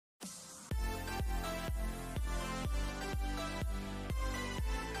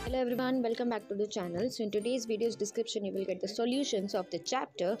Hello everyone, welcome back to the channel. So in today's video's description you will get the solutions of the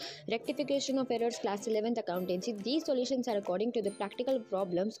chapter Rectification of Errors Class 11th Accountancy. These solutions are according to the practical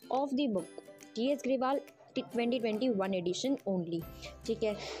problems of the book TS Grewal 2021 edition only.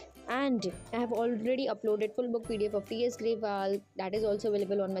 Okay, and I have already uploaded full book PDF of TS Grewal that is also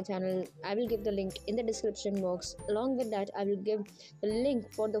available on my channel. I will give the link in the description box. Along with that, I will give the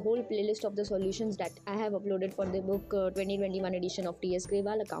link for the whole playlist of the solutions that I have uploaded for the book 2021 edition of TS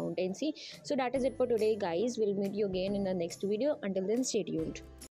Grewal Accountancy. So that is it for today, guys. We'll meet you again in the next video. Until then, stay tuned.